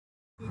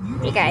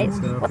Hey guys,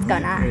 what's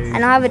going on? I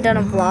know I haven't done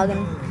a vlog in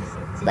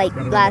like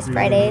last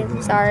Friday.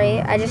 I'm sorry.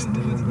 I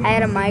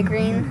had a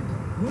migraine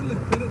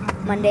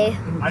Monday.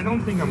 I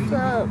don't think I'm.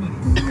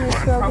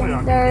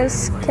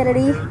 There's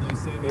Kennedy.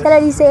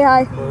 Kennedy, say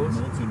hi.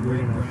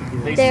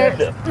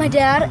 There's my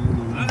dad.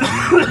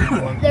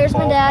 There's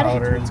my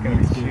dad. It's gonna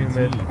be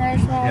humid.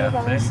 There's my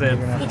Yeah, they said.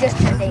 He just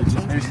turned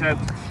 18. They said.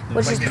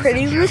 Which is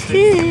pretty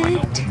legit.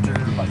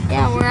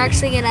 Yeah, we're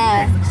actually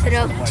gonna head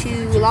up to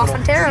La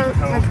Frontera,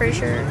 I'm pretty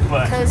sure.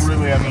 Because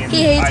really, I mean,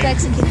 he hates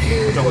Mexican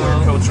food.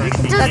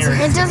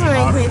 It doesn't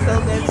make me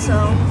feel good,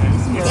 so.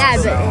 Yeah,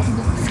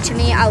 but to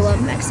me, I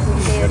love Mexican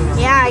food.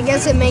 Yeah, I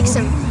guess it makes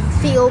him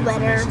feel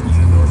better.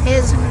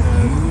 His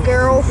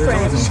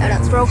girlfriend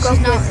broke up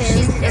with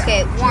him.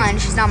 Okay, one,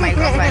 she's not my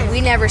girlfriend.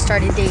 We never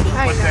started dating.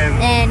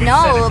 And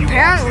no,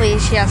 apparently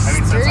she has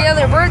three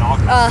other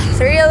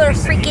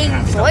freaking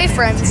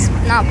boyfriends.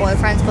 Not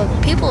boyfriends, but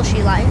people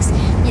she likes.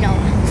 You know,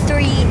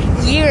 3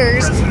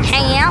 years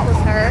hanging out with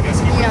her.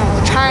 You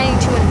know, trying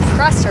to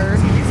impress her.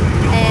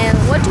 And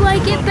what do I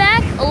get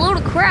back? A load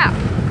of crap.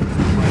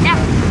 Yeah.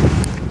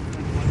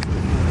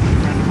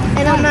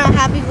 And I'm not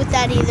happy with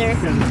that either.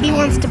 He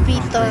wants to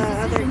beat the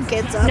other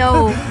kids up.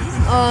 No,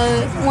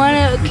 one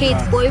of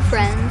Kate's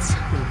boyfriends.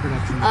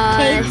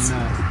 Kate's?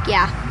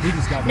 Yeah.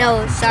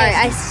 No, sorry,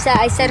 I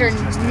said her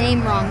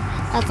name wrong.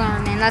 That's not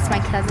her name. That's my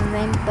cousin's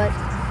name, but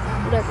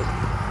whatever.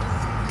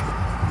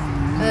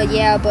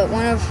 Yeah, but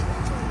one of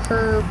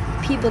her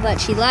people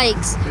that she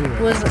likes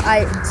was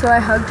So I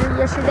hugged her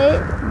yesterday.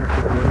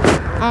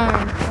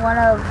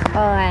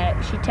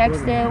 She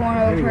texted one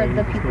of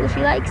the people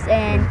she likes,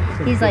 and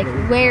he's like,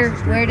 where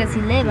does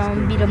he live? I'm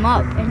gonna beat him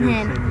up. And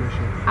then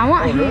I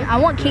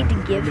want Kate to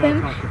give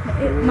him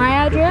my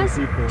address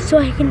so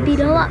I can beat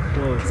him up,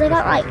 because I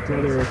got like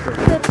 50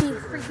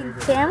 freaking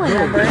family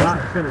members,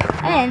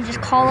 and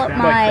just call up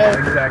my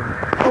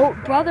old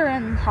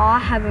brother-in-law,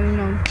 have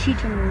him, teach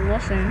him to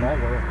listen.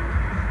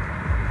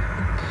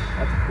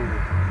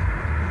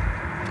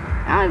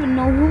 I don't even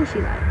know who she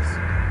likes.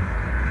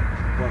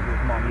 What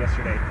with Mom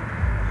yesterday?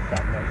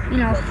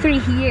 3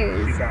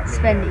 years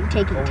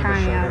taking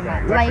time out of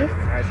my life.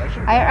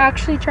 I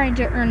actually tried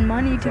to earn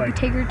money to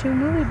take her to a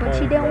movie, but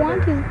she didn't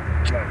want to.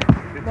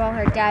 Well,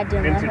 her dad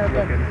didn't let her,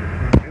 but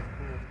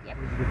yep.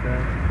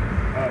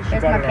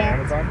 There's my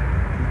pants.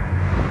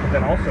 But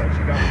then also,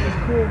 she got this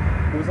cool.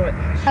 It was like.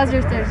 How's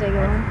your Thursday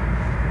going?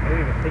 I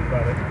didn't even think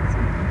about it.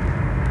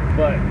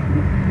 But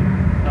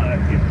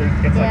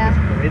it's like this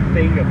grid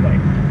thing of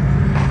like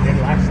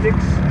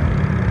elastics.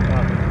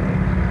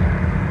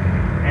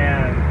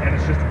 And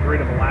it's just a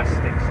grid of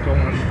elastics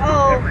going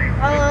every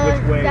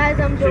which way. Guys,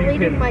 I'm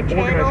deleting my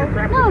channel.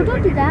 No,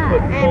 don't do that.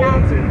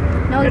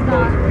 No, it's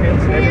not.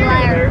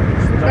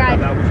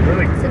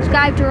 Subscribe.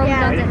 Subscribe to Rogan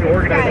Johnson.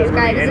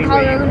 Subscribe. Is it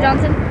called Rogan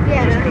Johnson?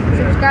 Yeah.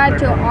 Subscribe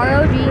to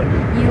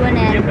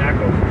ROGUNN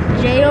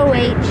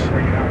JOH.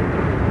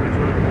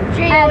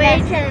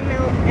 JOH and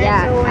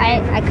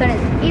yeah, I couldn't.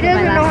 He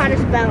doesn't know how to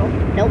spell.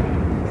 Nope.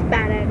 He's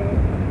bad at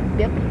it.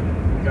 Yep.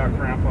 Got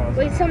grandpa's.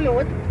 Wait, tell me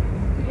what.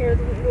 Your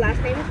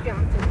last name is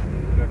Johnson.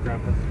 Got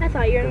grandpa's. I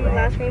thought your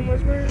last name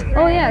was.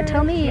 Oh yeah,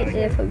 tell me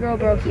if a girl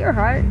broke your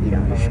heart. You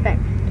spent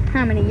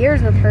how many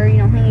years with her?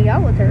 Hanging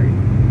out with her.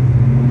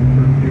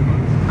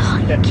 Oh,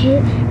 your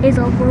kid is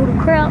a load of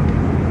crap.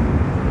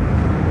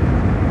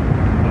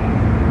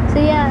 So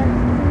yeah.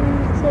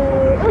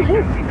 Oh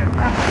here.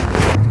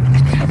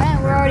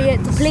 We're already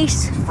at the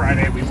place.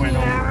 Friday we went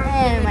over.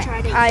 And my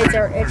eyes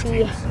are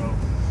itchy.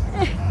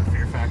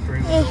 Fear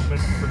Factory was open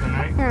for the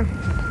night.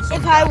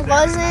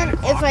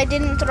 If I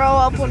didn't throw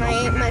up when I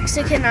ate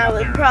Mexican, I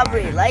would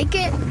probably like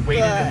it.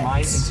 Waited in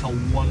line until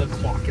 1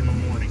 o'clock in the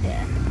morning.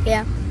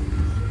 Yeah.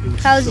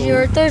 How's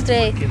your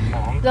Thursday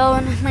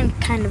going? Mine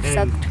kind of And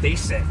sucked. they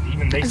said,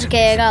 It's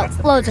okay, I got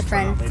loads of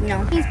friends,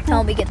 Please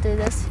help me get through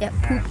this. Yep.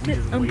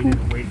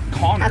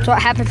 Connor, That's what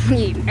happens when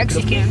you eat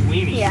Mexican.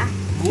 Yeah.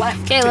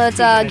 Okay, let's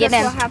get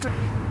in. What happened?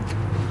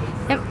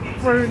 Yep,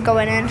 we're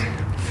going in.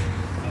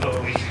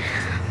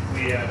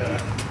 we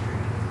had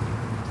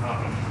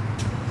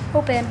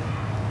Open.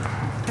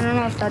 I don't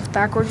know if that's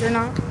backwards or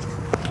not.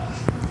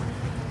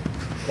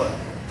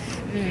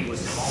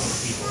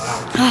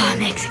 Oh,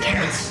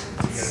 Mexican.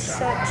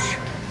 Such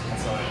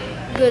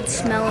good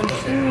smelling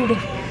food. I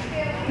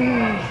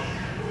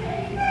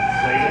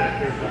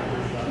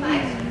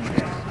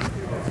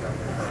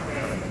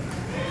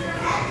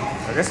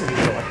guess it's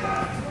either like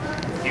that.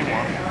 You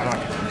want it. I'm not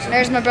gonna use it.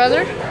 There's my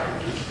brother.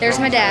 There's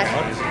my dad.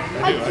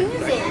 I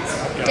use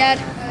it. Dad,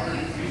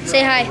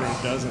 say hi.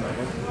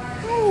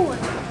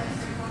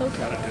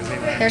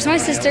 There's my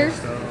sister.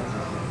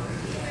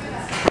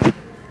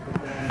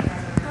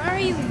 What are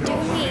you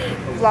doing?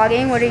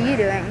 Vlogging. What are you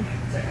doing?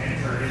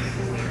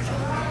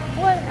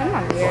 What? I'm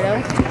not a weirdo.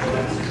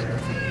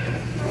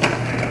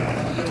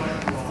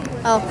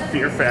 Oh.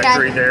 Fear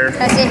Factory there.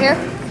 Can I sit here?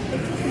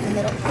 In the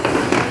middle.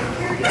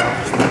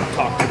 Yeah,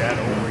 talk to Dad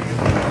over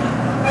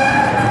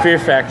you. Fear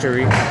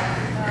Factory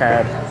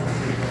had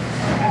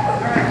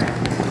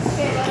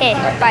Okay,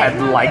 bye.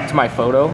 liked my photo